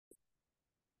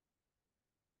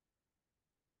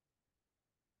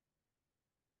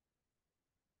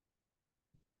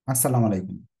আসসালামু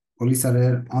আলাইকুম। অলি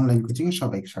স্যারের অনলাইন কোচিং এ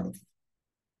সবাইকে স্বাগত।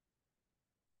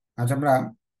 আজ আমরা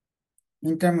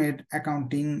ইন্টারমিডিয়েট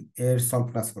অ্যাকাউন্টিং এর সলভ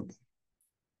ক্লাস করব।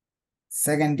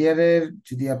 সেকেন্ড ইয়ারের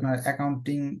যদি আপনার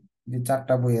অ্যাকাউন্টিং যে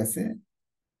চারটা বই আছে,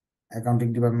 অ্যাকাউন্টিং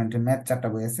ডিপার্টমেন্টের ম্যাথ চারটা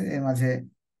বই আছে, এর মাঝে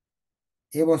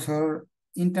এবছর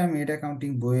ইন্টারমিডিয়েট অ্যাকাউন্টিং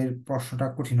বইয়ের প্রশ্নটা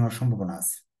কঠিন হওয়ার সম্ভাবনা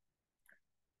আছে।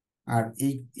 আর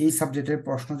এই সাবজেক্টের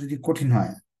প্রশ্ন যদি কঠিন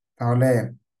হয় তাহলে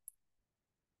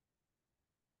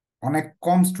অনেক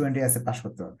কম স্টুডেন্টই আছে পাশ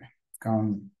করতে পারবে। কারণ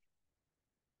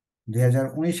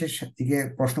 2019-এর দিকে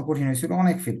প্রশ্ন কঠিন হয়েছিল,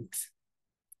 অনেক ফেল করছে।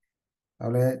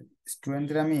 তাহলে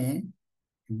স্টুডেন্টদের আমি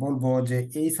বলবো যে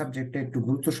এই সাবজেক্টে একটু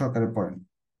গুরুত্ব সহকারে পড়েন,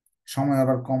 সময়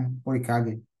আবার কম, পরীক্ষা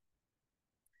আগে।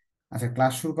 আচ্ছা,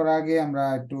 ক্লাস শুরু করার আগে আমরা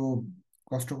একটু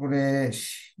কষ্ট করে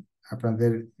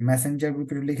আপনাদের মেসেঞ্জার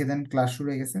গ্রুপে লিখে দেন ক্লাস শুরু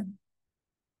হয়ে গেছে।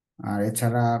 আর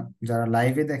এছাড়া যারা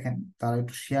লাইভে দেখেন তারা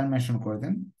একটু শেয়ার মেনশন করে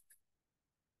দেন,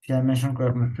 শেয়ার মেনশন করে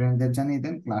আপনার ফ্রেন্ডদের জানিয়ে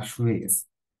দেন ক্লাস শুরু হয়ে গেছে।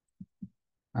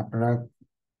 আপনারা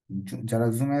যারা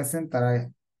জুমে আছেন তারা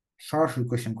সরাসরি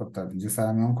কোয়েশ্চেন করতে পারবেন যে স্যার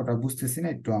আমি অঙ্কটা বুঝতেছি না,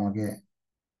 একটু আমাকে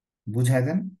বুঝাই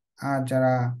দেন। আর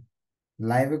যারা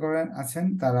লাইভে করেন আছেন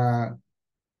তারা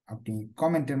আপনি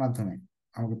কমেন্টের মাধ্যমে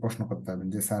আমাকে প্রশ্ন করতে পারবেন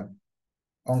যে স্যার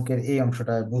অঙ্কের এই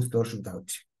অংশটা বুঝতে অসুবিধা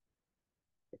হচ্ছে।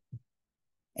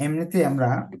 এমনিতে আমরা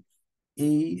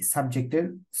এই সাবজেক্টের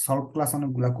সলভ ক্লাস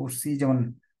অনেকগুলা করছি, যেমন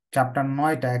চ্যাপ্টার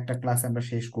 9টা একটা ক্লাস আমরা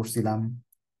শেষ করছিলাম।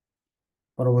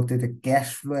 পরবর্তীতে ক্যাশ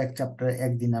ফ্লো এক চ্যাপ্টার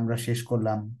একদিন আমরা শেষ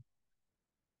করলাম।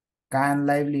 কারেন্ট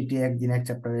লাইবিলিটি একদিন এক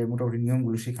চ্যাপ্টারে মোটামুটি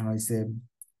নিয়মগুলো শেখানো হয়েছে।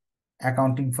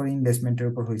 অ্যাকাউন্টিং ফর ইনভেস্টমেন্টের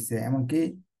উপর হয়েছে, এমনকি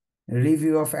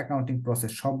রিভিউ অফ অ্যাকাউন্টিং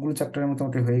প্রসেস সবগুলো চ্যাপ্টারের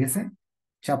মোটামুটি হয়ে গেছে।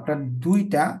 চ্যাপ্টার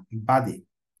 2টা বাদে,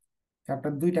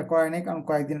 চ্যাপ্টার 2টা করাই নাই কারণ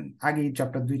কয়েকদিন আগেই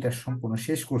চ্যাপ্টার 2টা সম্পূর্ণ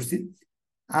শেষ করছি।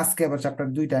 আজকে আবার চ্যাপ্টার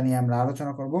 2টা নিয়ে আমরা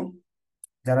আলোচনা করব।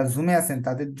 যারা জুমে আছেন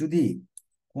তাদের যদি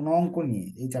কোনো অঙ্ক নিয়ে,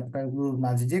 এই চ্যাপ্টারগুলোর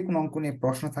মাঝে যে কোনো অঙ্ক নিয়ে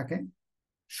প্রশ্ন থাকে,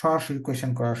 সরাসরি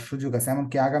কোয়েশ্চেন করার সুযোগ আছে।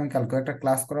 এমনকি আগামীকালকে একটা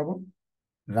ক্লাস করাবো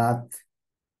রাত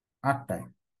 8টায়,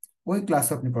 ওই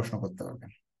ক্লাসে আপনি প্রশ্ন করতে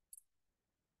পারবেন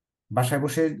বাসায়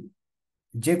বসে।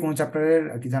 যে কোনো চ্যাপ্টারের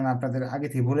কি জানা আপনাদের আগে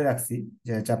থেকে বলে রাখছি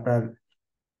যে চ্যাপ্টার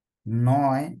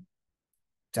 9,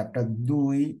 চ্যাপ্টার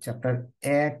 2, চ্যাপ্টার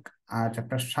 1 আর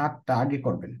চ্যাপ্টার 7টা আগে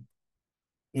করবেন।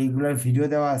 এইগুলার ভিডিও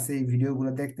দেওয়া আছে, এই ভিডিওগুলো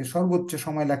দেখতে সর্বোচ্চ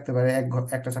সময় লাগতে পারে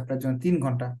একটা চ্যাপ্টারের জন্য 3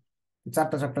 ঘন্টা,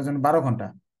 চারটা চ্যাপ্টারের জন্য 12 ঘন্টা।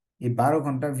 এই 12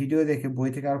 ঘন্টা ভিডিও দেখে বই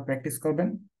থেকে আরো প্র্যাকটিস করবেন,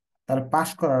 তাহলে পাশ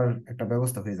করার একটা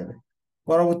ব্যবস্থা হয়ে যাবে।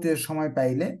 পরবর্তী সময়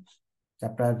পাইলে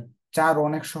চ্যাপ্টার 4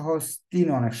 অনেক সহজ, 3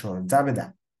 অনেক সহজ, জাবেদা,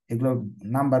 এগুলো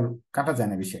নাম্বার কাটা যায়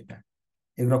না বেশি একটা,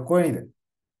 এগুলো করে নিবেন।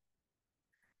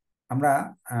 আমরা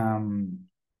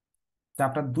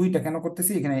চ্যাপ্টার 2টা কেন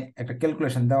করতেছি, এখানে একটা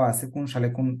ক্যালকুলেশন দেওয়া আছে কোন সালে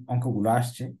কোন অঙ্কগুলো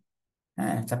আসছে।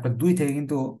 হ্যাঁ, চ্যাপ্টার 2 থেকে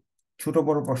কিন্তু ছোট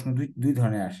বড় প্রশ্ন দুই দুই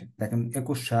ধরনের আসে, দেখেন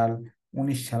 21 সাল,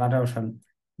 19 সাল, 18 সাল,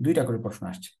 দুইটা করে প্রশ্ন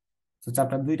আসছে। তো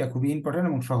চ্যাপ্টার 2টা খুবই ইম্পর্টেন্ট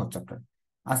এবং সহজ চ্যাপ্টার।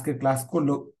 আজকের ক্লাস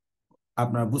করলেও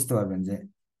আপনারা বুঝতে পারবেন যে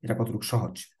এটা কতটুকু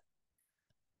সহজ।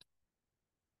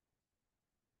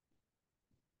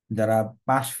 যারা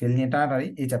পাস ফেল নিয়ে টানাটানি,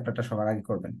 এই চ্যাপ্টারটা সবার আগে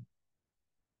করবেন।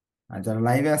 আর যারা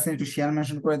লাইভে আছেন একটু শেয়ার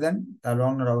মেনশন করে দেন, তাহলে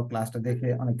অন্যরাও ক্লাসটা দেখে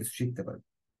অনেক কিছু শিখতে পারবে।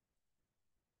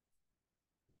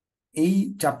 এই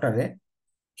চ্যাপ্টারে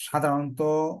সাধারণত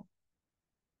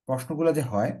প্রশ্নগুলো যে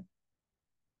হয়,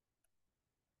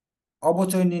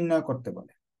 অবচয় নির্ণয় করতে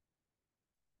বলে।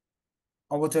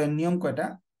 অবচয়ের নিয়ম কয়টা?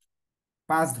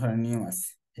 5 ধরনের নিয়ম আছে।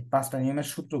 এই 5টা নিয়মের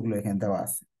সূত্রগুলো এখানে দেওয়া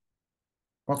আছে।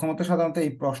 প্রথমত, সাধারণত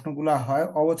এই প্রশ্নগুলো হয়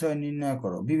অবচয় নির্ণয়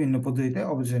করো, বিভিন্ন পদ্ধতিতে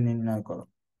অবচয় নির্ণয় করো।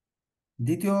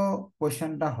 দ্বিতীয়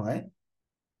কোয়েশ্চেনটা হয়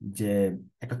যে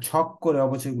একটা ছক করে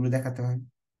অবচয়গুলো দেখাতে হয়।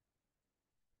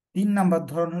 3 নাম্বার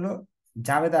ধরন হলো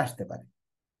জাবেদা আসতে পারে।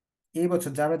 এই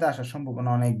বছর জাবেদা আসার সম্ভাবনা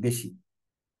অনেক বেশি,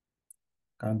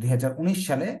 কারণ 2019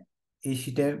 সালে এই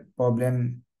শীটের প্রবলেম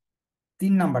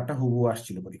 3 নাম্বারটা হুবহু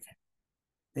আসছিল পরীক্ষায়।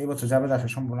 এই বছর জাবেদা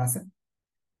আসার সম্ভাবনা আছে।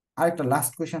 আরেকটা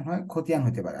লাস্ট কোয়েশ্চেন হয় খতিয়ান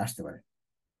হতে পারে, আসতে পারে।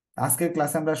 আজকের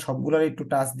ক্লাসে আমরা সবগুলোর একটু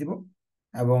টাচ দিব,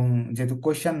 এবং যেহেতু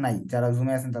কোয়েশ্চেন নাই, যারা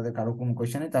জুমে আছেন তাদের কারো কোনো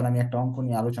কোয়েশ্চেন নেই, তাহলে আমি একটা অঙ্ক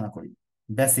নিয়ে আলোচনা করি।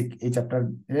 বেসিক, এই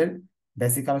চ্যাপ্টারের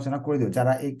বেসিক আলোচনা করে দিও।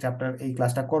 যারা এই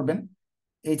ক্লাসটা করবেন,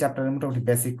 এই চ্যাপ্টারের মোটামুটি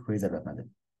বেসিক হয়ে যাবে আপনাদের।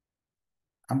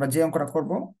 আমরা যে অঙ্কটা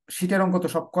করব, শীটের অঙ্ক তো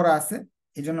সব করা আছে,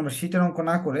 এই জন্য আমরা শীটের অঙ্ক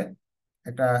না করে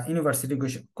একটা ইউনিভার্সিটি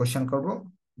কোয়েশ্চেন করব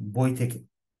বই থেকে।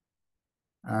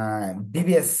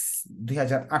 BBS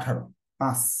 2018,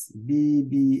 5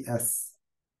 BBS.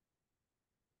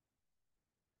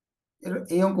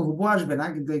 এই অঙ্ক হুবহু আসবে না,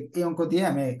 কিন্তু এই অঙ্ক দিয়ে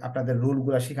আমি আপনাদের রুল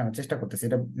গুলা শেখানোর চেষ্টা করতেছি।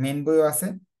 এটা মেন বইও আছে,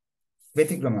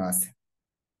 ব্যতিক্রমেও আছে,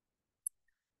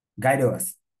 গাইডেও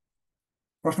আছে।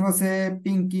 প্রশ্ন হচ্ছে,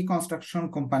 পিঙ্কি কনস্ট্রাকশন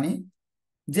কোম্পানি,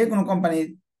 যে কোনো কোম্পানি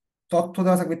তথ্য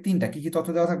দেওয়া থাকবে তিনটা। কি কি তথ্য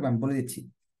দেওয়া থাকবে আমি বলে দিচ্ছি।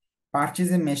 Purchase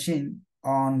A machine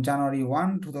on January 1,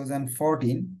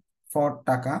 2014 for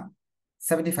টাকা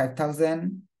 75,000.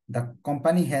 The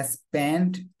company has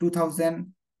spent 2,000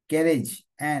 carriage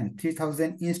and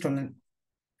 3,000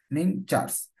 installing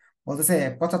charge. বলতেছে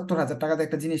 75,000 টাকাতে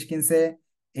একটা জিনিস কিনছে,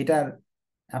 এটার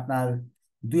আপনার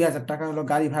 2,000 টাকা হলো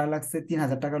গাড়ি ভাড়া লাগছে,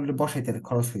 3,000 টাকা হলো বসাইতে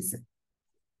খরচ হয়েছে।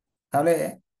 তাহলে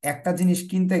একটা জিনিস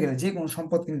কিনতে গেলে, যে কোনো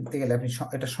সম্পদ কিনতে গেলে আপনি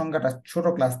এটা সংজ্ঞাটা ছোট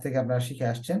ক্লাস থেকে আপনারা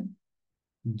শিখে আসছেন,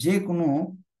 যে কোনো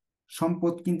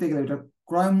সম্পদ কিনতে গেলে এটা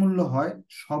ক্রয় মূল্য হয়,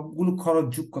 সবগুলো খরচ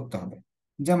যোগ করতে হবে।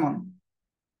 যেমন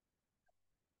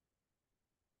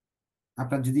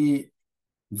আপনার যদি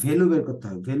ভ্যালু বের করতে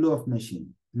হয়, ভ্যালু অফ মেশিন,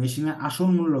 মেশিনের আসল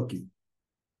মূল্য কি,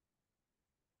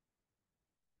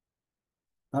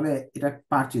 তাহলে এটা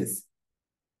পারচেজ,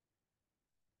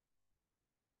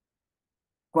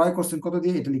 ক্রয় করছেন কত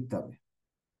দিয়ে এটা লিখতে হবে,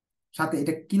 সাথে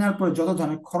এটা কেনার পরে যত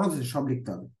ধরনের খরচ আছে সব লিখতে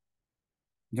হবে।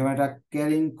 যেমন এটা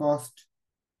ক্যারিং কস্ট,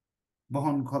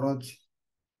 বহন খরচ,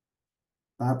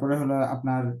 তারপরে হলো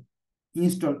আপনার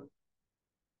ইনস্টল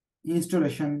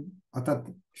ইনস্টলেশন অর্থাৎ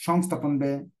সংস্থাপন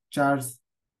ব্যয়, চার্জ,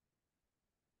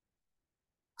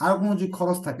 আরো কোনো যে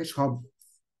খরচ থাকে সব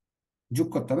যোগ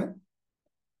করতে হবে।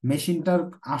 মেশিনটার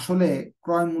আসলে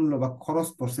ক্রয় মূল্য বা খরচ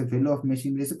পড়ছে, ভ্যালু অফ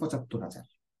মেশিন দিয়েছে 75,000।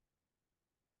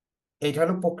 এইটা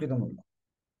হলো প্রকৃত মূল্য।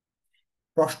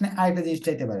 প্রশ্নে আরেকটা জিনিস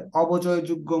চাইতে পারে,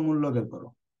 অবচয়যোগ্য মূল্য বের করো,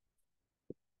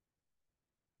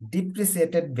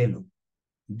 ডিপ্রিসিয়েটেড ভ্যালু,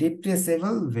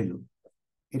 ডিপ্রিসিয়েবল ভ্যালু,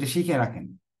 এটা শিখে রাখেন।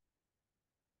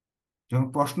 যখন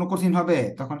প্রশ্ন কঠিন হবে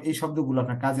তখন এই শব্দগুলো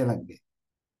আপনার কাজে লাগবে।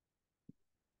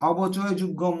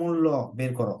 অবচয়যোগ্য মূল্য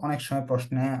বের করো, অনেক সময়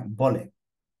প্রশ্নে বলে।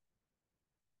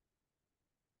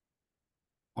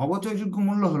 অবচয়যোগ্য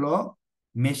মূল্য হলো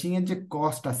মেশিনের যে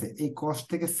কস্ট আছে, এই কস্ট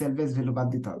থেকে সেলভেজ ভ্যালু বাদ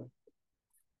দিতে হবে।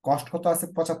 কস্ট কত আছে?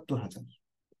 75,000।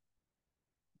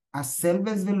 আর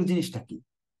সেলভেজ ভ্যালু জিনিসটা কি?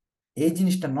 এই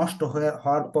জিনিসটা নষ্ট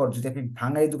হওয়ার পর যদি আপনি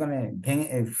ভাঙাই দোকানে ভেঙে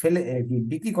ফেলে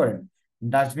বিক্রি করেন,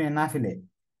 ডাস্টবিনে না ফেলে,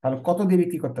 তাহলে কত দিয়ে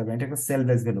বিক্রি করতে হবে, এটা একটা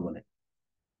সেলভেজ ভ্যালু বলে।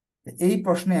 এই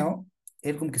প্রশ্নেও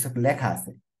এরকম কিছু একটা লেখা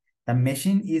আছে, the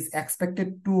machine is expected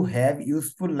to have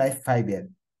useful life 5 year,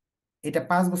 এটা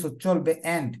 5 বছর চলবে,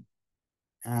 অ্যান্ড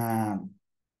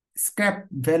স্ক্র্যাপ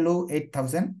ভ্যালু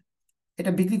 8,000,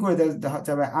 এটা বিক্রি করে দেওয়া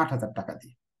যাবে 8,000 টাকা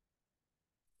দিয়ে।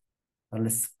 তাহলে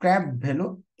স্ক্র্যাপ ভ্যালু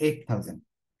 8,000,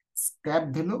 স্ক্র্যাপ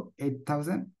ভ্যালু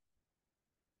 8,000,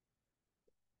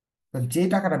 যে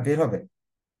টাকাটা বের হবে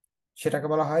সেটাকে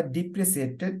বলা হয়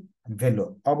ডিপ্রিসিয়েটেড ভ্যালু,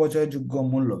 অবচয়যোগ্য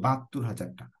মূল্য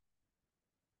 72,000 টাকা।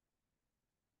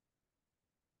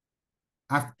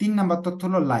 আর 3 নাম্বার তথ্য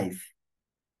হলো লাইফ,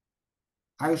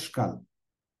 আয়ুষ্কাল।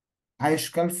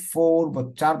 আয়ুষ্কাল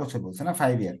 4 বছর বলছে না,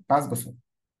 5 year, 5 বছর।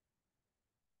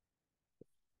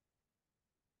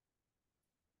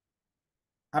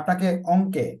 আপনাকে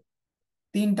অঙ্কে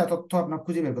 3টা তথ্য আপনার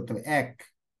খুঁজে বের করতে হবে, 1,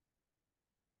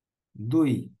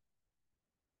 2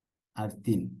 আর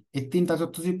 3। এই 3টা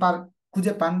তথ্য যদি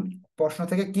খুঁজে পান, প্রশ্ন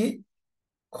থেকে কি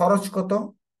খরচ কত,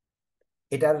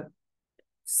 এটার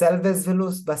সেলভেজ ভ্যালু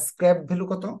বা স্ক্র্যাপ ভ্যালু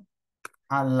কত,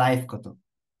 আর লাইফ কত।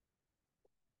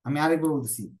 আমি আরেকবার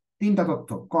বলতেছি, 3টা তথ্য,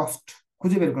 কস্ট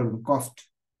খুঁজে বের করবেন, কস্ট,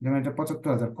 যেমন এটা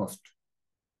 75,000 কস্ট।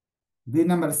 2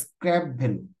 নাম্বার স্ক্র্যাপ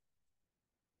ভ্যালু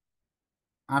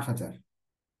 8,000,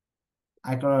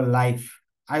 আর এটা হলো লাইফ,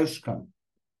 আয়ুষ্কাল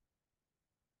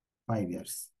 5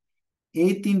 years।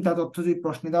 এই 3টা তথ্য যদি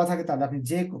প্রশ্নে দেওয়া থাকে, তাহলে আপনি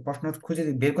যে প্রশ্ন খুঁজে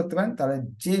যদি বের করতে পারেন, তাহলে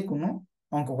যে কোনো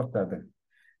অঙ্ক করতে পারবেন।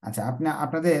 আচ্ছা,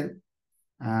 আপনাদের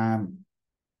আহ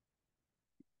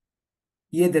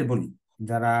ইয়েদের বলি,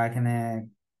 যারা এখানে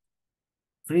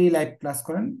ফ্রি লাইভ ক্লাস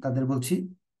করেন তাদের বলছি,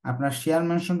 আপনার শেয়ার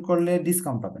মেনশন করলে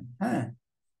ডিসকাউন্ট পাবেন। হ্যাঁ,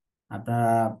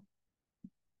 আপনারা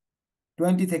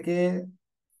 20 থেকে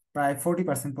প্রায়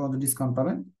 40% পর্যন্ত ডিসকাউন্ট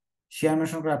পাবেন। শেয়ার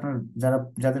মেনশন করে আপনার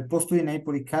যাদের প্রস্তুতি নেই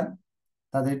পরীক্ষার,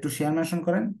 তাদের একটু শেয়ার মেনশন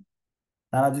করেন।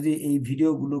 তারা যদি এই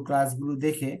ভিডিওগুলো ক্লাসগুলো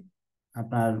দেখে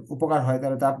আপনার উপকার হয়,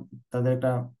 তাহলে তাদের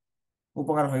একটা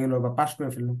উপকার হয়ে গেল বা পাশ করে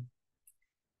ফেললো।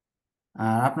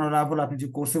 আর আপনার লাভ হলো, আপনি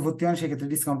যদি কোর্সে ভর্তি হন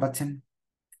সেক্ষেত্রে ডিসকাউন্ট পাচ্ছেন।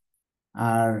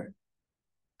 আর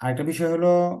আরেকটা বিষয়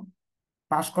হলো,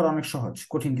 পাশ করা অনেক সহজ,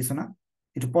 কঠিন কিছু না,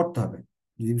 একটু পড়তে হবে।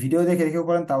 যদি ভিডিও দেখে দেখেও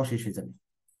করেন তাও শেষ হয়ে যাবে।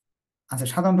 আচ্ছা,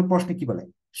 সাধারণত প্রশ্নে কি বলে,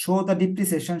 শো দ্য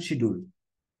ডিপ্রিসিয়েশন শিডিউল,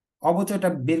 অবচয়টা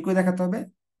বের করে দেখাতে হবে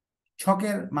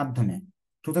ছকের মাধ্যমে।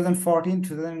 2014,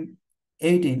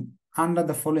 2018 আন্ডার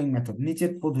দ্য ফলোইং মেথড,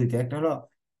 নিচের পদ্ধতিতে। একটা হলো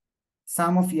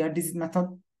সাম of year digit method,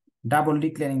 double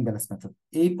declaring balance method.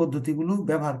 এই পদ্ধতিগুলো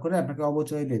ব্যবহার করে আপনাকে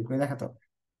অবচয় বের করে দেখাতে হবে।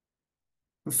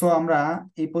 সো আমরা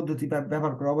এই পদ্ধতি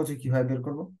ব্যবহার করে অবচয় কিভাবে বের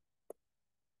করব?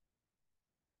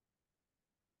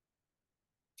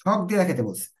 ছক দিয়ে দেখাতে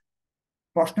বলছে,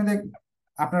 প্রশ্নে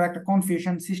আপনার একটা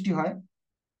কনফিউশন সৃষ্টি হয়,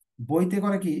 বইতে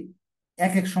করে কি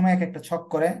এক এক সময় এক একটা ছক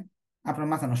করে আপনার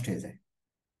মাথা নষ্ট হয়ে যায়।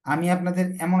 আমি আপনাদের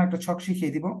এমন একটা ছক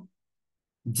শিখিয়ে দিব,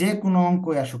 যে কোনো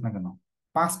অঙ্কই আসুক না কেন,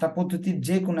 পাঁচটা পদ্ধতির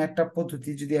যে কোনো একটা পদ্ধতি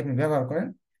যদি আপনি ব্যবহার করেন,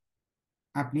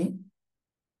 আপনি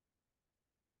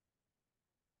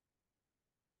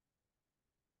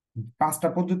পাঁচটা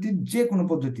পদ্ধতির যে কোনো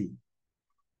পদ্ধতি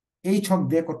এই ছক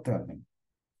দিয়ে করতে পারবেন।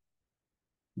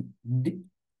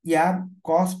 ইয়ার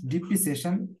কস্ট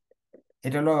ডিপ্রিসিয়েশন,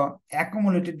 এটা হলো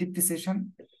অ্যাকুমুলেটেড ডিপ্রিসিয়েশন,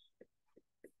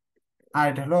 আর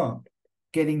এটা হলো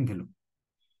ক্যারিং ভ্যালু।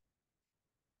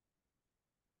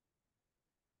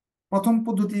 প্রথম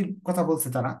পদ্ধতির কথা বলছে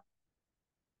তারা,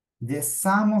 যে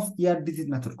সাম অফ ইয়ার ডিজিট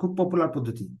মেথড, খুব পপুলার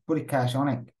পদ্ধতি, পরীক্ষায় আসে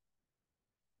অনেক।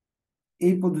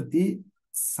 এই পদ্ধতি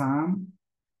সাম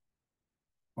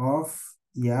অফ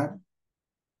ইয়ার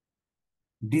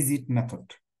ডিজিট মেথড,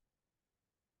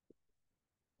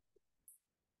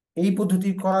 এই পদ্ধতি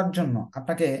করার জন্য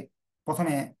আপনাকে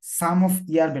প্রথমে সাম অফ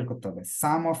ইয়ার বের করতে হবে।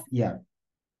 সাম of year,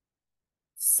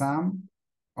 some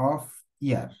of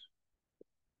year,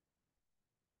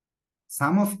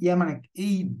 some of ইয়ার মানে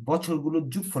এই বছরগুলোর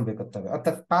যোগফল বের করতে হবে।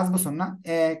 অর্থাৎ 5 বছর না,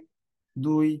 1,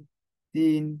 2,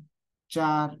 3,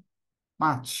 4,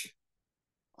 5,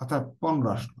 অর্থাৎ 15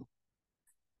 আসলো।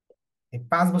 এই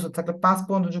 5 বছর থাকলে 5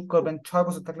 পর্যন্ত যোগ করবেন, 6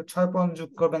 বছর থাকলে 6 পর্যন্ত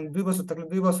যোগ করবেন, 2 বছর থাকলে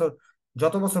 2 বছর,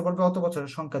 যত বছর বলবে অত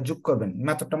বছরের সংখ্যা যোগ করবেন।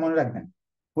 মেথডটা মনে রাখবেন,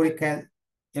 পরীক্ষায়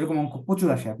এরকম অঙ্ক প্রচুর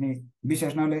আসে। আপনি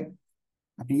বিশ্বাস না হলে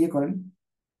আপনি ইয়ে করেন,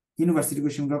 ইউনিভার্সিটি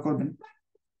কোয়েশ্চেন গুলো করবেন।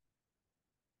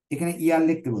 এখানে ইয়ার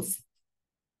লিখতে বলছি,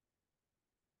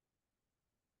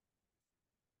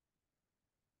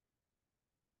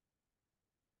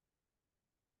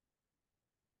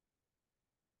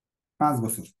 5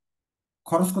 বছর।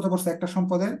 খরচ কত পড়ছে একটা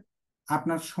সম্পদের?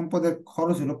 আপনার সম্পদের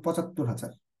খরচ হলো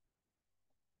 75,000,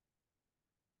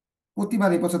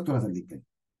 প্রতিবারই 75,000 লিখবেন।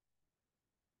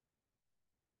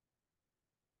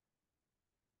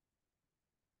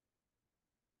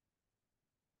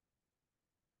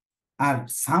 আর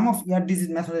সাম অফ ইয়ার ডিজিট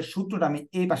মেথডের সূত্রটা আমি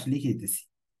এই পাশে লিখে দিতেছি,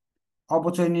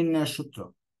 অপচয় নির্ণয়ের সূত্র।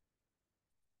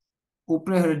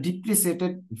 উপরে হলো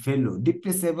ডিপ্রিসিয়েটেড ভ্যালু,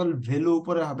 ডিপ্রিসিয়েবল ভ্যালু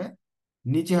উপরে হবে,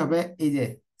 নিচে হবে এই যে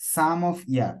সাম অফ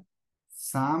ইয়ার,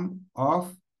 সাম অফ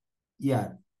ইয়ার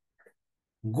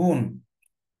গুণ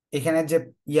এখানে যে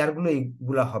ইয়ার গুলো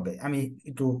এইগুলা হবে। আমি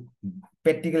একটু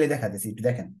প্র্যাকটিক্যালি দেখাতেছি, একটু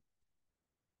দেখেন।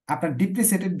 আপনার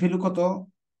ডিপ্রিসিয়েটেড ভ্যালু কত?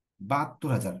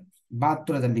 72,000,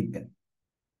 72,000 লিখবেন।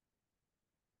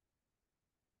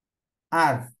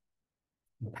 আর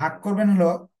ভাগ করবেন হলো,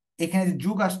 এখানে যে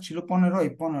যুগ আসছিল 15,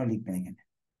 এই 15 লিখবেন এখানে।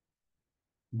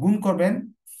 গুণ করবেন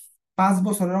 5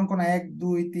 বছরের অঙ্ক না, 1,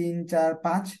 2, 3, 4,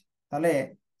 5, তাহলে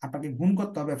আপনাকে গুণ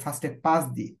করতে হবে ফার্স্টে 5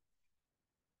 দিয়ে,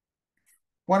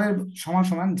 পরের সমান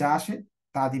সমান যা আসে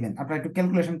তা দিবেন। আপনারা একটু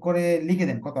ক্যালকুলেশন করে লিখে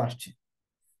দেন কত আসছে।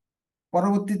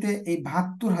 পরবর্তীতে এই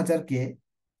 72,000-কে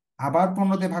আবার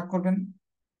 15 দিয়ে ভাগ করবেন,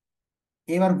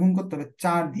 এবার গুণ করতে হবে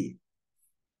 4 দিয়ে।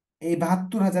 এই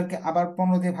 72,000-কে আবার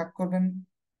 15 দিয়ে ভাগ করবেন,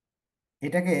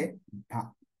 এটাকে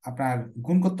আপনার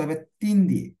গুণ করতে হবে 3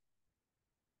 দিয়ে।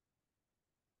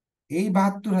 এই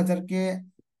 72,000-কে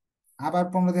আবার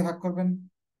 15 দিয়ে ভাগ করবেন,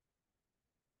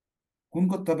 গুণ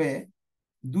করতে হবে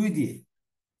 2 দিয়ে।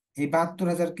 এই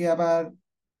 72,000-কে আবার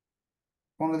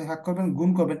 15 দিয়ে ভাগ করবেন, গুণ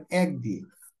করবেন 1 দিয়ে।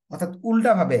 অর্থাৎ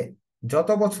উল্টা ভাবে যত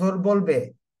বছর বলবে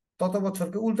তত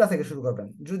বছরকে উল্টা থেকে শুরু করবেন।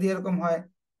 যদি এরকম হয়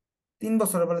 3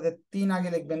 বছরে বলে যে 3 আগে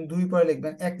লিখবেন, 2 পরে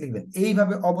লিখবেন, 1 লিখবেন।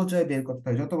 এইভাবে অবচয় বের করতে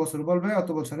হয়, যত বছর বলবে অত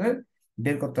বছরের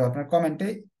বের করতে হবে। আপনার কমেন্টে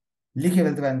লিখে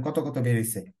ফেলতে পারেন কত কত বের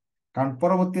হয়েছে, কারণ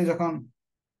পরবর্তী যখন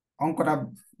অঙ্কটা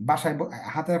বাসায়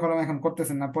হাতের কলমে এখন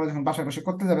করতেছেন না, পরে যখন বাসায় বসে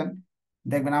করতে যাবেন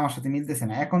দেখবেন আমার সাথে মিলতেছে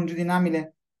না। এখন যদি না মিলে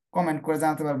কমেন্ট করে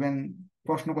জানাতে পারবেন,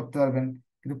 প্রশ্ন করতে পারবেন,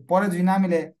 কিন্তু পরে যদি না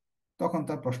মিলে তখন তো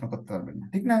আর প্রশ্ন করতে পারবেন না,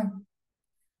 ঠিক না?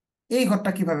 এই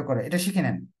ঘরটা কিভাবে করে এটা শিখে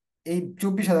নেন। এই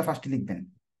 24,000 ফার্স্টে লিখবেন,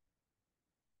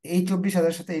 এই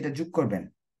 24,000 সাথে এটা যোগ করবেন,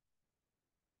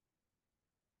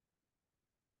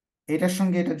 এটার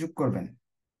সঙ্গে এটা যোগ করবেন,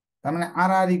 তার মানে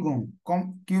আড়াআড়ি গুণ, কম,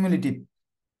 কিউমুলেটিভ,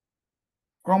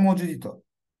 ক্রমযোজিত।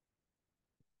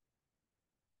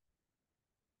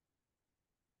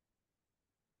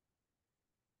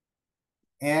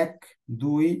 1,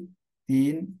 2,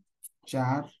 3,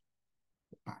 4,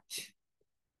 5।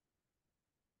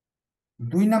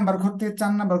 2 নাম্বার ঘর থেকে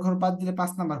 4 নাম্বার ঘর বাদ দিলে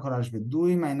 5 নাম্বার ঘর আসবে, 2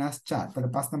 - 4, তাহলে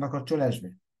 5 নাম্বার ঘর চলে আসবে।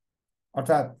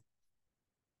 অর্থাৎ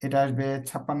এটা আসবে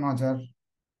 56,000,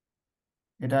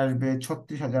 এটা আসবে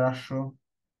 36,800,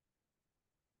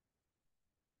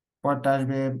 পরটা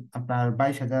আসবে আপনার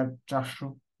 22,400,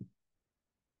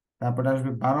 তারপরে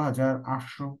আসবে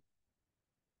 12,800,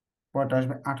 পরটা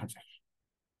আসবে 8,000।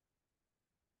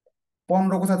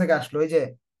 15 কোথা থেকে আসলো? এই যে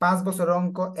 5 বছরের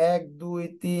অঙ্ক, 1 2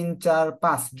 3 4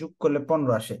 5 যোগ করলে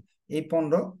 15 আসে। এই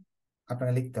 15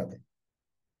 আপনাকে লিখতে হবে।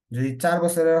 যদি 4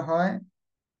 বছরের হয়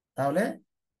তাহলে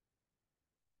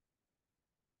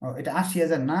এটা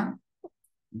 80,000 না,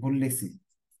 ভুল লিখছি,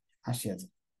 80,000,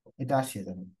 এটা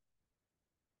 80,000 হবে।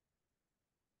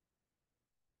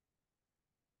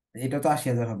 এটা তো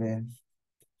 80,000 হবে,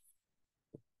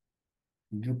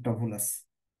 যুগটা ভুল আছে।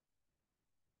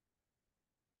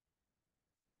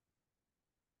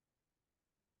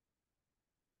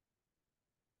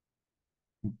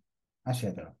 হুম,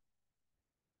 80,000।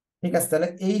 ঠিক আছে, তাহলে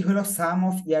এই হলো সাম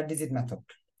অফ ইয়ার ডিজিট মেথড।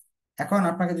 এখন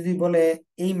আপনাকে যদি বলে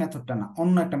এই মেথডটা না,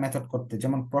 অন্য একটা মেথড করতে,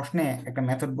 যেমন প্রশ্নে একটা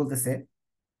মেথড বলতেছে,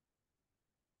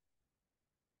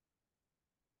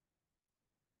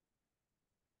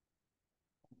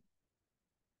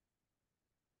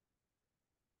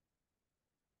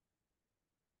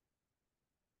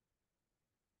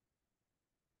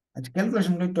 আচ্ছা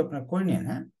ক্যালকুলেশন গুলো একটু আপনার করে নিন,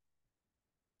 হ্যাঁ,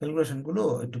 ক্যালকুলেশন গুলো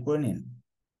একটু করে নিন।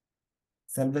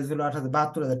 সেলভেজ গুলো 8,000,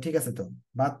 72,000, ঠিক আছে তো।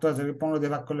 72,000 15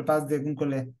 দিয়ে ভাগ করলে, 5 দিয়ে গুণ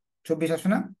করলে 24 আসবে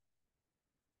না?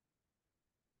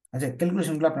 আচ্ছা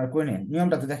ক্যালকুলেশন গুলো আপনারা করে নিন,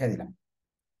 নিয়মটা তো দেখাই দিলাম।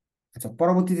 আচ্ছা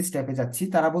পরবর্তী স্টেপে যাচ্ছি,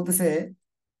 তারা বলতেছে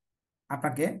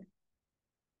আপনাকে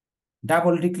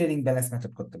ডাবল ডিক্লেয়ারিং ব্যালেন্স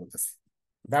মেথড করতে বলতেছে।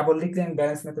 ডাবল ডিক্লেয়ারিং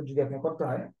ব্যালেন্স মেথড যদি আপনি করতে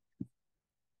হয়,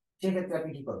 সেক্ষেত্রে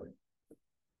আপনি কি করবেন?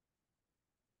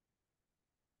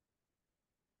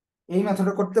 এই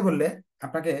মেথডে করতে বললে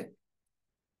আপনাকে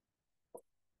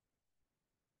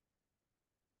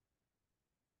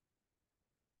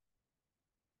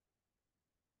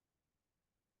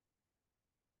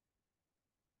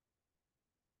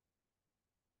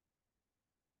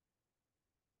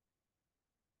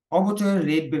অবচয়ের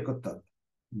রেট বের করতে হবে।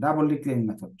 Double declaring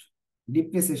method,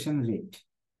 depreciation rate,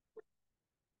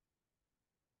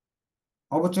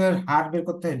 অবচয়ের হার বের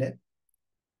করতে হলে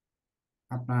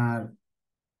আপনার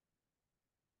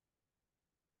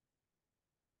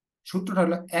সূত্রটা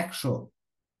হলো 100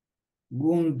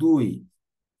 × 2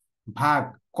 ভাগ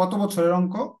কত বছরের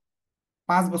অঙ্ক?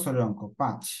 5 বছরের অঙ্ক,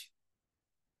 5।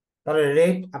 তাহলে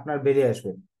রেট আপনার বেরিয়ে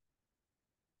আসবে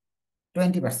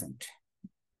 20%,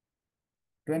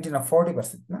 20 না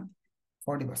 40%, না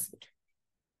 40%।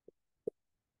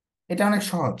 এটা অনেক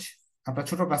সহজ, আপনার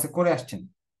ছোট ক্লাসে করে আসছেন।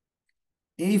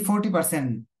 এই 40%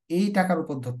 এই টাকার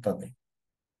উপর ধরতে হবে।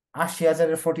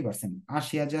 80,000-এর 40%,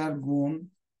 80,000 গুণ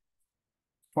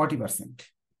 40%,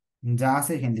 যা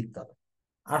আছে এখানে লিখতে হবে।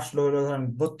 আসলো হলো ধরেন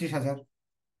 32,000।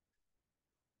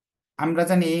 আমরা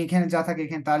জানি এইখানে যা থাকে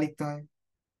এখানে তা লিখতে হয়,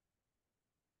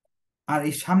 আর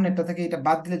এই সামনেরটা থেকে এটা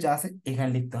বাদ দিলে যা আছে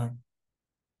এখানে লিখতে হয়।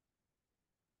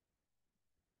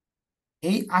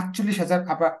 এই 48,000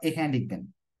 আপনার এখানে লিখবেন,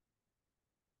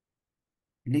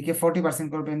 লিখে 40%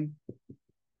 করবেন,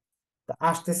 তা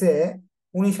আসতেছে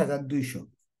 19,200।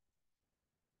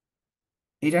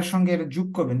 এটার সঙ্গে এটা যোগ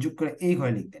করবেন, যোগ করে এই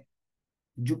ঘরে লিখবেন,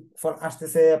 যোগ ফল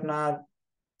আসতেছে আপনার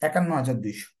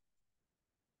 51,200।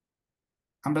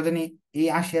 আমরা জানি এই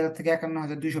 80,000 থেকে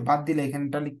 51,200 বাদ দিলে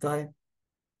এখানটা লিখতে হয়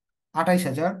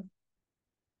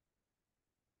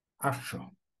 28,800।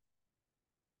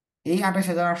 এই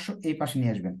 28,800 এই পাশে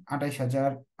নিয়ে আসবেন,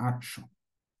 28,800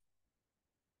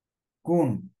 গুণ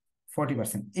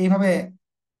 40%। এইভাবে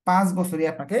 5 বছরই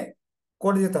আপনাকে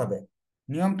করে দিতে হবে।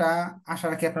 নিয়মটা আশা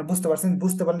রাখি আপনার বুঝতে পারছেন।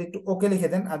 বুঝতে পারলে একটু ওকে লিখে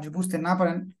দেন, আর যদি বুঝতে না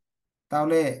পারেন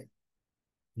তাহলে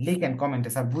লিখেন কমেন্টে,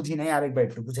 স্যার বুঝি নাই, আরেকবার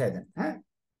একটু বুঝাই দেন, হ্যাঁ।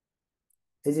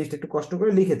 এই জিনিসটা একটু কষ্ট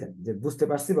করে লিখে দেন যে বুঝতে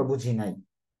পারছি বা বুঝি নাই।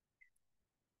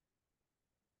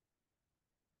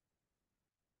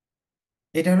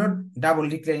 এটা হলো ডাবল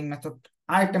ডিক্লেয়ারিং মেথড।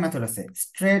 আরেকটা মেথড আছে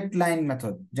স্ট্রেট লাইন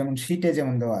মেথড, যেমন শীটে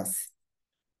যেমন দেওয়া আছে।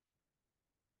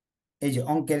 এই যে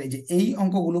অঙ্কের, এই যে এই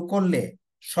অঙ্কগুলো করলে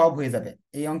সব হয়ে যাবে,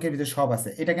 এই অঙ্কের ভিতরে সব আছে।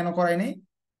 এটা কেন করাই নেই?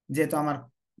 যেহেতু আমার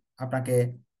আপনাকে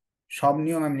সব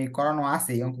নিয়ম এমনি করানো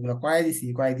আছে, এই অঙ্কগুলো করাই দিছি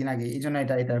কয়েকদিন আগে, এই জন্য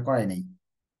এটা করাই নেই।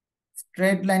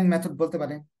 স্ট্রেট লাইন মেথড বলতে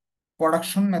পারে,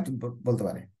 প্রোডাকশন মেথড বলতে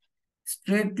পারে।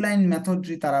 স্ট্রেট লাইন মেথড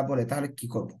যদি তারা বলে তাহলে কি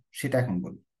করব সেটা এখন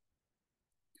বলি।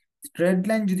 স্ট্রেট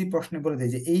লাইন যদি প্রশ্নে বলে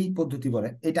দেয় যে এই পদ্ধতি বলে,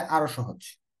 এটা আরো সহজ।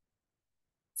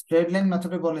 স্ট্রেট লাইন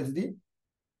মেথডে বলে যদি,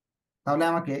 তাহলে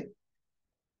আমাকে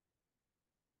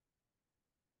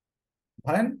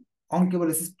ধরেন অঙ্কে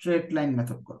বলেছে স্ট্রেট লাইন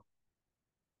মেথড করো,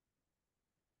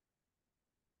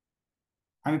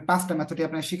 আমি 5টা মেথডই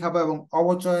আপনাকে শিখাবো, এবং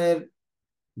অবচয়ের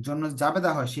জন্য যাবে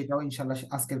দেওয়া হয় সেটাও ইনশাল্লাহ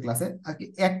আজকের ক্লাসে, আর কি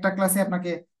একটা ক্লাসে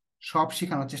আপনাকে সব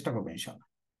শেখানোর চেষ্টা করবো ইনশাল্লাহ।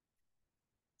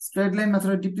 স্ট্রেট লাইন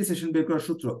মেথডের ডিপ্রিসিয়েশন বের করার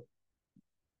সূত্র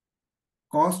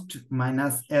cost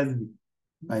minus L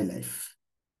by life.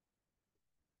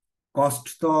 Cost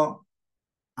তো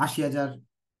 80,000,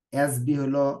 এস বি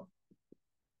হলো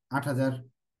 8,000,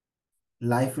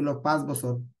 লাইফ হলো 5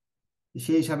 বছর,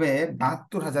 সেই হিসাবে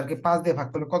 72,000-কে 5 দিয়ে ভাগ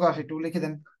করলে কত আসে একটু লিখে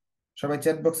দেন সবাই,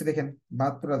 চ্যাট বক্সে দেখেন।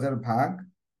 72,000 ভাগ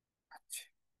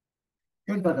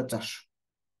 14,400,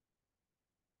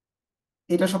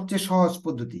 এটা সবচেয়ে সহজ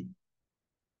পদ্ধতি।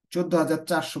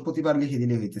 14,400 প্রতিবার লিখে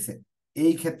দিলে হইতেছে,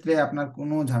 এই ক্ষেত্রে আপনার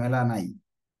কোনো ঝামেলা নাই।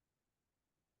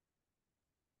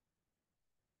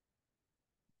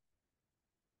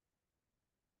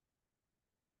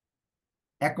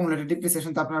 অ্যাকুমুলেটেড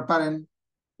ডিপ্রিসিয়েশন তো আপনারা পারেন,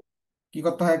 কি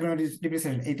করতে হয়? অ্যাকুমুলেটেড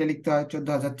ডিপ্রিসিয়েশন এইটা লিখতে হয়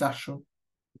 14,400,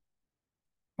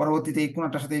 পরবর্তীতে এই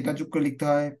কোনটার সাথে এটা যোগ করে লিখতে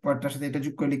হয়, পরেরটার সাথে এটা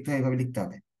যোগ করে লিখতে হয়, এইভাবে লিখতে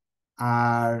হবে।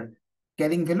 আর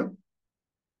ক্যারিং ভ্যালু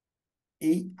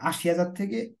এই 80,000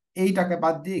 থেকে এই টাকা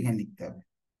বাদ দিয়ে এখানে লিখতে হবে,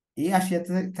 এই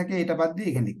 80,000 থেকে এটা বাদ দিয়ে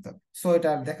এখানে লিখতে হবে। সো এটা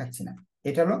আর দেখাচ্ছি না,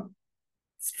 এটা হলো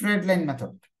স্ট্রেট লাইন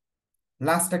মেথড।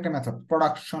 লাস্ট একটা method,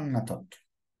 production method.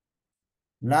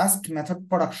 Last method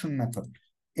production method,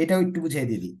 এটাও একটু বুঝিয়ে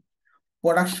দিয়ে দিই।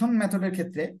 প্রোডাকশন মেথডের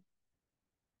ক্ষেত্রে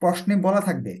প্রশ্নে বলা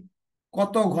থাকবে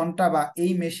কত ঘন্টা বা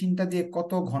এই মেশিনটা দিয়ে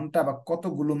কত ঘন্টা বা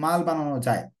কতগুলো মাল বানানো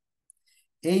যায়,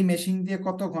 এই মেশিন দিয়ে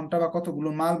কত ঘন্টা বা কতগুলো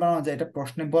মাল বানানো যায়, এটা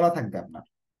প্রশ্নে বলা থাকবে আপনার।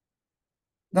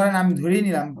 ধরেন আমি ধরেই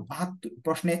নিলাম 72,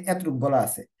 প্রশ্নে এতটুকু বলা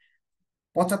আছে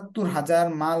 75,000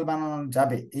 মাল বানানো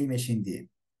যাবে এই মেশিন দিয়ে,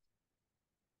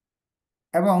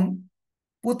 এবং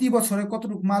প্রতি বছরে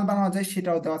কতটুকু মাল বানানো যায়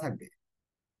সেটাও দেওয়া থাকবে।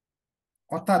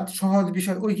 অর্থাৎ সহজ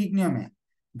বিষয়, ঐকিক নিয়মে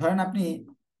ধরেন আপনি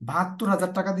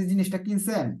 72,000 টাকা দিয়ে জিনিসটা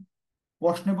কিনছেন,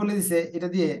 প্রশ্নে বলে দিছে এটা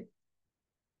দিয়ে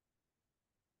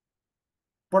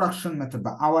প্রোডাকশন মেথড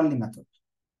বা hourly method,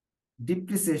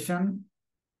 depreciation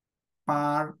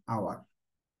per hour.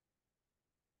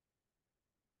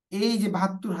 এই যে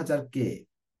 72,000-কে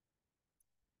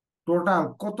টোটাল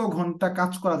কত ঘন্টা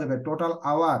কাজ করা যাবে, টোটাল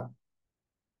আওয়ার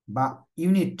বা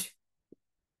ইউনিট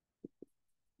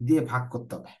দিয়ে ভাগ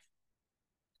করতে হবে।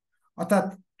 অর্থাৎ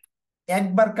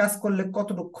একবার কাজ করলে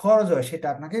কতটুকু খরচ হয় সেটা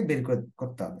আপনাকে বের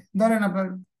করতে হবে। ধরেন আপনার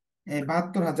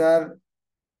 72,000,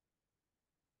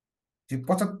 যে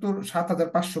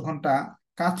 7,500 ঘন্টা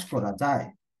কাজ করা যায়,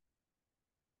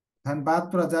 ধরেন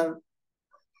 72,000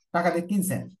 টাকা দিয়ে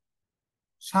কিনছেন,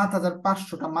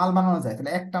 7,500টা মাল বানানো যায়,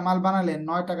 তাহলে একটা মাল বানালে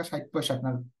 9 টাকা 60 পয়সা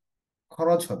আপনার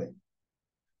খরচ হবে।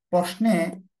 প্রশ্নে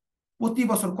প্রতি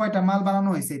বছর কয়টা মাল বানানো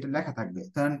হয়েছে এটা লেখা থাকবে।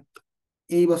 ধরেন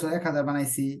এই বছর 1,000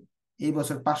 বানাইছি, এই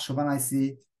বছর 500 বানাইছি,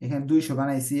 এখানে 200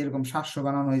 বানাইছি, এরকম 700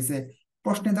 বানানো হয়েছে,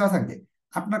 প্রশ্নে দেওয়া থাকবে।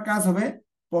 আপনার কাজ হবে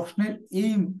প্রশ্নের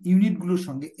এই ইউনিট গুলোর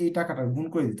সঙ্গে এই টাকাটা গুণ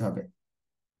করে দিতে হবে,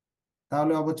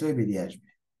 তাহলে অবচয় বেরিয়ে আসবে।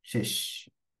 শেষ।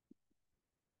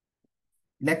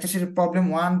 লেকচার শেষে প্রবলেম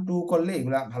 1 2 করলে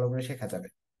এগুলা ভালো করে শেখা যাবে।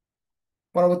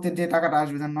 পরবর্তী যে টাকাটা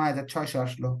আসবে, ধর 9,600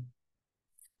 আসলো,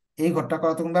 এই ঘরটা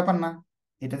করা তো কোনো ব্যাপার না,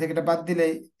 এটা থেকে এটা বাদ দিলে,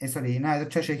 সরি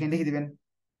 9,600 এখানে লিখে দিবেন,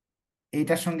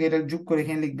 এইটার সঙ্গে এটা যোগ করে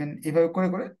এখানে লিখবেন, এভাবে করে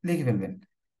করে লিখে ফেলবেন।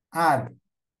 আর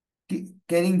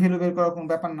ক্যারিং ভ্যালু বের করার কোনো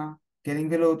ব্যাপার না, ক্যারিং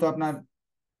ভ্যালু তো আপনার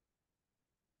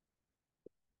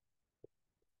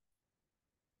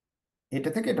এটা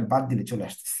থেকে এটা বাদ দিলে চলে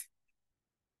আসতেছে।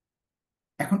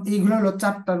 এখন এইগুলো হলো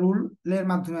 4টা রুলের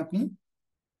মাধ্যমে আপনি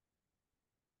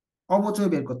অবচয়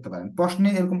বের করতে পারেন। প্রশ্নে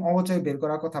এরকম অবচয় বের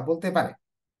করার কথা বলতে পারে,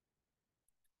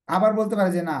 আবার বলতে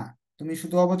পারে যে না, তুমি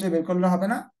শুধু অবচয় বের করলে হবে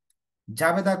না,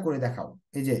 জাবেদা করে দেখাও।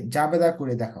 এই যে জাবেদা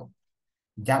করে দেখাও,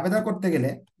 জাবেদা করতে গেলে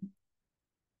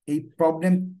এই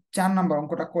প্রবলেম 4 নম্বর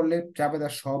অঙ্কটা করলে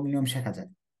জাবেদার সব নিয়ম শেখা যায়।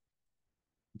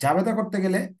 জাবেদা করতে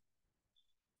গেলে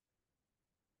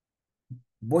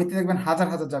বইতে দেখবেন হাজার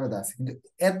হাজার জাবেদা আছে, কিন্তু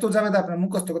এত জাবেদা আপনার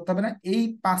মুখস্থ করতে হবে না, এই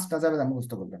 5টা জাবেদা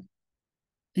মুখস্থ করবেন।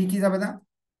 কি কি জাবেদা?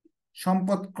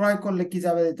 সম্পদ ক্রয় করলে কি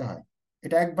জাবেদা দিতে হয়,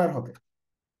 এটা একবার হবে।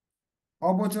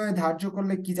 অবচয় ধার্য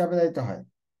করলে কি জাবেদা দিতে হয়,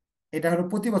 এটা হলো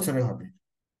প্রতি বছরে হবে।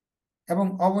 এবং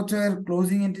অবচয়ের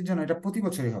ক্লোজিং এন্ট্রির জন্য এটা প্রতি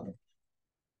বছরই হবে।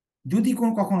 যদি কোন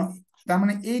কখনো, তার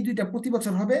মানে এই দুইটা প্রতি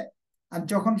বছর হবে, আর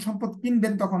যখন সম্পদ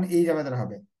কিনবেন তখন এই জাবেদা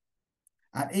হবে।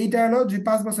 আর এইটা হলো যে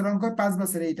 5 বছর অঙ্ক, 5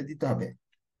 বছরে এইটা দিতে হবে।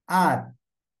 আর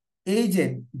এই যে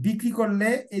বিক্রি করলে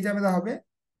এই জাবেদা হবে,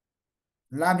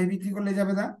 লাভে বিক্রি করলে এই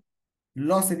জাবেদা,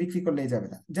 লসে বিক্রি করলে এই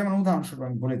জাবেদা। যেমন উদাহরণস্বরূপ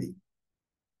আমি বলে দিই,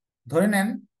 ধরে নেন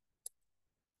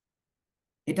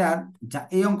এটা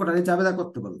এই অঙ্কটারে জাবেদা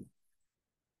করতে বলবো,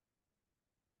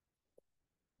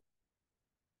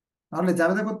 তাহলে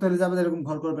জাবেদা করতে হলে জাবেদা এরকম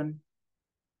ঘর করবেন,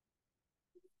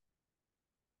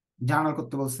 জার্নাল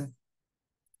করতে বলছে।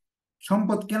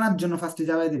 সম্পদ কেনার জন্য ফার্স্টে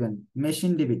জাবেদা দিবেন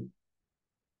মেশিন ডেবিট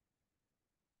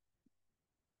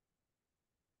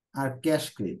আর ক্যাশ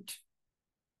ক্রেডিট।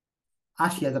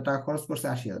 80,000 টাকা খরচ করছে,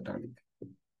 80,000 টাকা লিখবেন।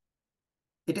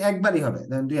 এটা একবারই হবে,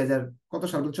 ধরেন 2000 কত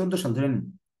সাল, 14 সাল ধরে নিন।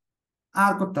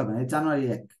 আর করতে হবে না, এই জানুয়ারি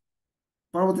 1,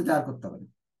 পরবর্তীতে আর করতে হবে না।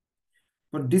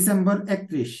 ডিসেম্বর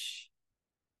 31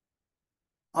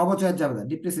 অবচয়ের জাবেদা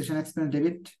depreciation expense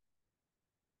debit,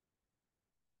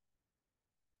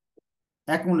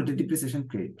 accumulated depreciation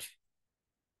credit.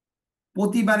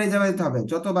 প্রতিবারে যাবে দিতে হবে,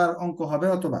 যতবার অঙ্ক হবে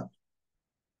অতবার,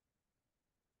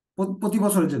 প্রতি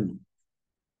বছরের জন্য।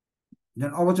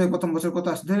 যেমন অবচয় প্রথম বছর কত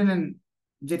আসছে ধরে নেন,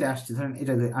 যেটা আসছে ধরেন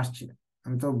এটা আসছে,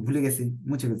 আমি তো ভুলে গেছি,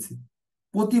 মুছে গেছি,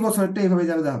 প্রতি বছরটা এইভাবে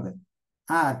যাবে দেওয়া হবে।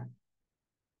 আর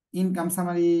income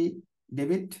summary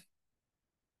debit,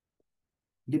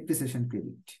 depreciation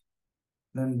credit,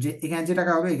 ধরেন যে এখানে যে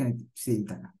টাকা হবে এখানে সেই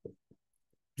টাকা।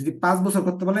 যদি 5 বছর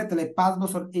করতে বলে তাহলে 5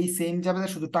 বছর এই সেম যাবে,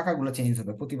 শুধু টাকাগুলো চেঞ্জ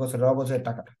হবে, প্রতি বছরের অবচয়ের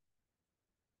টাকাটা।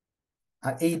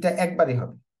 আর এইটা একবারই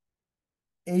হবে।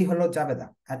 এই হলো জাবেদা।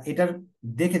 আর এটার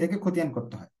দেখে দেখে খতিয়ান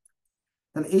করতে হয়।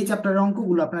 তাহলে এই চ্যাপ্টারের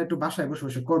অঙ্কগুলো আপনারা একটু বাসায় বসে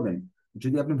বসে করবেন।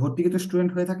 যদি আপনি ভর্তিকৃত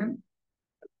স্টুডেন্ট হয়ে থাকেন,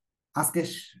 আজকে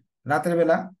রাতের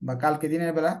বেলা বা কালকে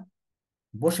দিনের বেলা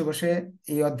বসে বসে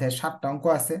এই অধ্যায়ে 7টা অঙ্ক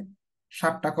আছে,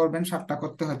 7টা করবেন। 7টা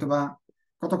করতে হয়তো বা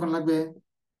কতক্ষণ লাগবে,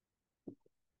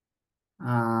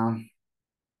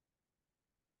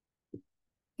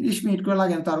 30 মিনিট করে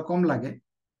লাগে না তো, আরো কম লাগে,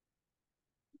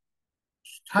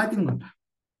 3.5 ঘন্টা।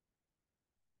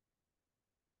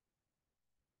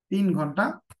 3 ঘন্টা,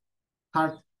 আর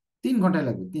 3 ঘন্টায়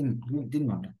লাগবে, 3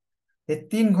 ঘন্টা। এই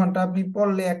 3 ঘন্টা আপনি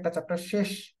পড়লে একটা চ্যাপ্টার শেষ।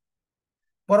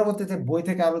 পরবর্তীতে বই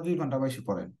থেকে আরো 2 ঘন্টা বেশি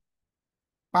পড়েন,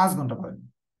 5 ঘন্টা পড়েন।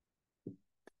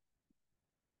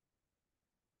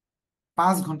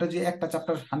 5 ঘন্টা যে একটা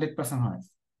চ্যাপ্টার 100% হয়,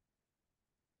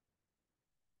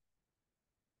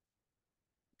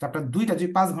 চ্যাপ্টার 2টা যদি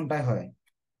 5 ঘন্টায় হয়,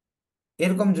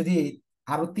 এরকম যদি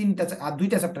আরো 3টা আর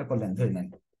 2টা চ্যাপ্টার করলেন ধরে নেন,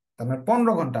 তার মানে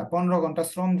 15 ঘন্টা, 15 ঘন্টা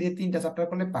শ্রম দিয়ে 3টা চ্যাপ্টার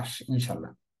করলে পাস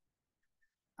ইনশাল্লাহ।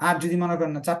 আর যদি মনে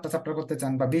করেন না 4টা চ্যাপ্টার করতে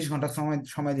চান বা 20 ঘন্টা সময়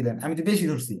সময় দিলেন, আমি তো বেশি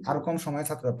ধরছি, আরো কম সময়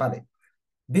ছাত্ররা পারে,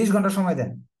 20 ঘন্টা সময়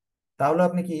দেন, তাহলে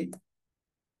আপনি কি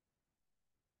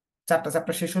 4টা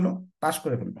চ্যাপ্টার শেষ হলো, পাস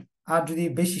করে ফেলবেন। আর যদি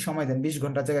বেশি সময় দেন, 20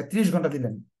 ঘন্টার জায়গায় 30 ঘন্টা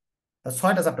দিলেন, তা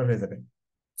 6টা চ্যাপ্টার হয়ে যাবে।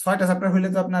 6টা চ্যাপ্টার হইলে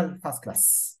তো আপনার ফার্স্ট ক্লাস।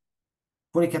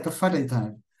 পরীক্ষা তো 6টা দিতে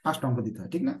হয়, 5টা অঙ্ক দিতে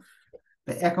হয়, ঠিক না?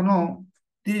 তো এখনো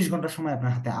 30 ঘন্টা সময়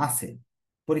আপনার হাতে আছে।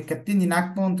 পরীক্ষার 3 দিন আগ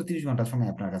পর্যন্ত 30 ঘন্টা সময়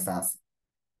আপনার কাছে আছে,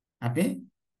 আপনি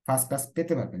ফার্স্ট ক্লাস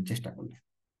পেতে পারবেন চেষ্টা করলে।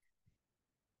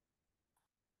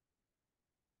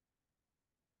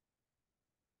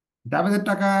 জাবেদের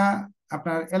টাকা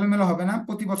আপনার এলোমেলো হবে না,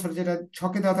 প্রতি বছর যেটা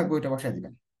ছকে দেওয়া থাকবে ওইটা বসায়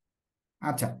দিবেন।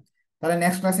 আচ্ছা, তাহলে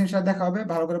নেক্সট ক্লাস ইনশাআল্লাহ দেখা হবে,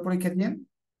 ভালো করে পরীক্ষা দিন।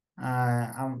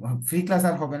 ফ্রি ক্লাস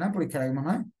আর হবে না পরীক্ষার আগে মনে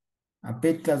হয়,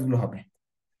 পেইড ক্লাসগুলো হবে।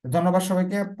 ধন্যবাদ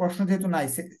সবাইকে। প্রশ্ন যেহেতু নাই,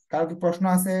 কারো কি প্রশ্ন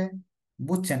আছে?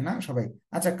 বুঝছেন না সবাই?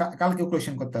 আচ্ছা, কালকে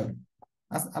কোয়েশ্চেন করতে হবে।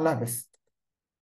 আল্লাহ হাফেজ।